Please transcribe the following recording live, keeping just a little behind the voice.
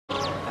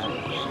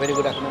Very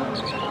good afternoon.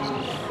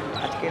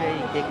 আজকের এই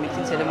cake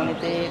mixing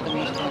সেরেমনিতে তুমি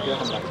তোমার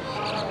কীরকম লাগছে?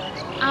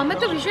 আমার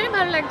তো ভীষণই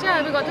ভালো লাগছে।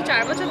 আমি গত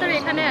 4 বছর ধরে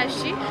এখানে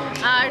আসছি।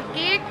 আর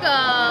কেক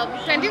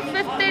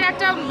 25th-এর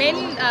একটা মেন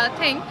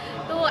থিং।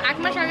 তো 1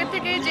 মাস আগে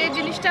থেকে যে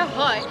জিনিসটা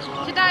হয়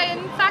সেটা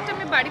ইনফ্যাক্ট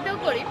আমি বাড়িতেও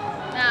করি।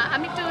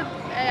 আমি একটু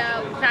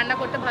রান্না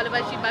করতে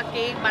ভালোবাসি বা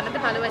কেক বানাতে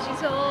ভালোবাসি।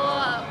 সো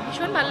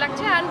ভীষণ ভালো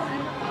লাগছে। আর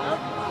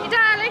এটা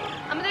লাইক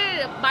আমাদের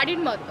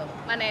বাড়ির মতো,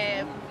 মানে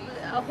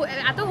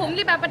এত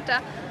হোমলি ব্যাপারটা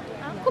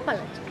খুব ভালো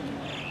লাগছে।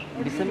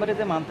 ডিসেম্বরে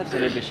যে মান্থের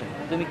সেলিব্রেশন,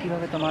 তুমি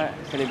কীভাবে তোমার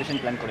সেলিব্রেশন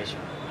প্ল্যান করেছো?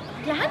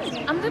 প্ল্যান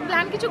আমাদের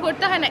প্ল্যান কিছু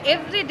করতে হয় না।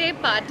 এভরিডে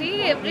পার্টি,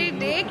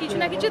 এভরিডে কিছু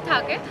না কিছু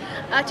থাকে।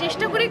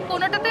 চেষ্টা করি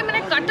কোনোটাতে মানে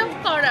কাট অফ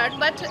করার,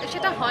 বাট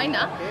সেটা হয়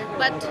না।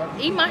 বাট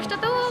এই মাসটা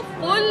তো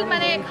ফুল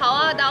মানে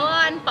খাওয়া দাওয়া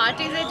অ্যান্ড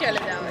পার্টিজে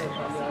চলে যাবে।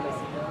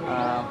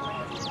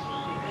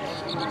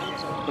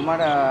 তোমার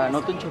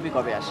নতুন ছবি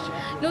কবে আসছে?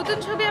 নতুন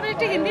ছবি আমার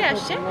একটা হিন্দি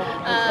আসছে,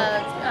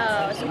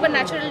 সুপার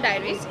ন্যাচারাল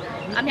ডায়েরিজ।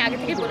 আমি আগে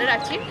থেকে বলে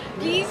রাখছি,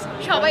 প্লিজ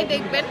সবাই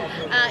দেখবেন।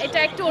 এটা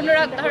একটু অন্য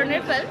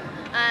ধরনের ফিল্ম।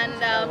 অ্যান্ড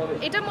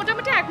এটা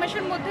মোটামুটি 1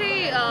 মাসের মধ্যেই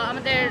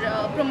আমাদের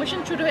প্রমোশন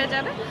শুরু হয়ে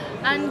যাবে।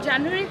 অ্যান্ড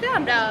জানুয়ারিতে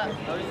আমরা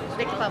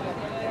দেখতে পাবো।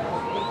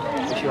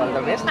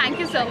 Thank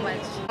you so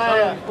much.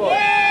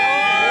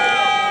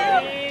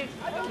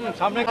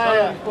 সামনে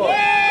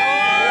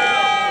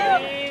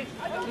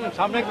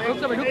সামনে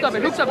ঢুকতে হবে ঢুকতে হবে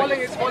ঢুকতে হবে।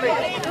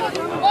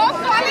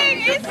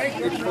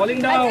 It's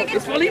falling down.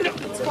 It's falling down.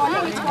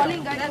 It's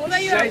falling.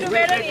 Guys, you have to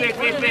wear an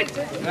apron.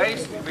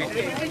 Guys, wait.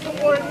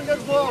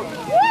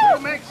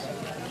 Mix.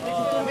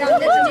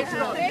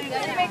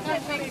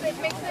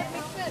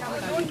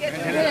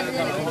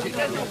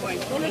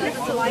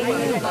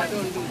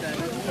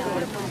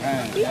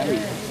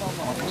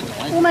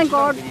 Oh my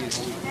God.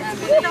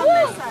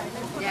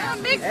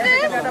 Mix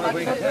this.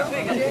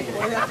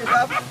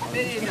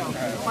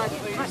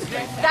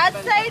 That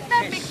side,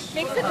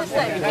 mix it this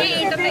side.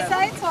 This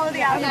side, all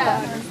the other.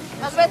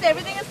 But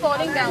everything is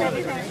falling down.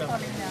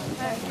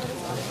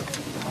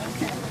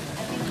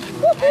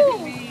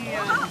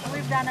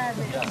 We've done our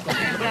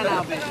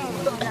bit.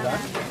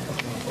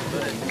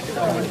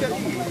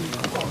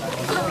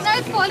 No,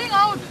 it's falling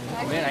out.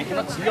 Man, I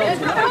cannot see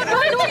also.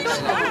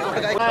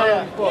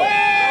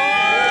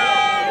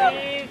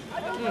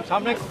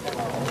 সামনে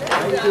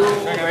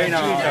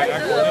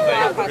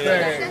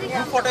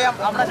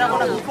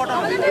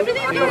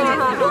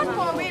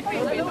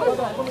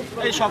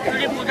এই সব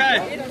কিছু কোথায়?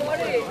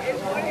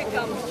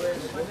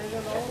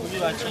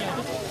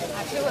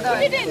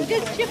 Shift it in.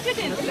 Just shift it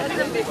in.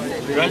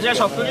 রাজা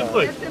সব কিছু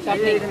কই?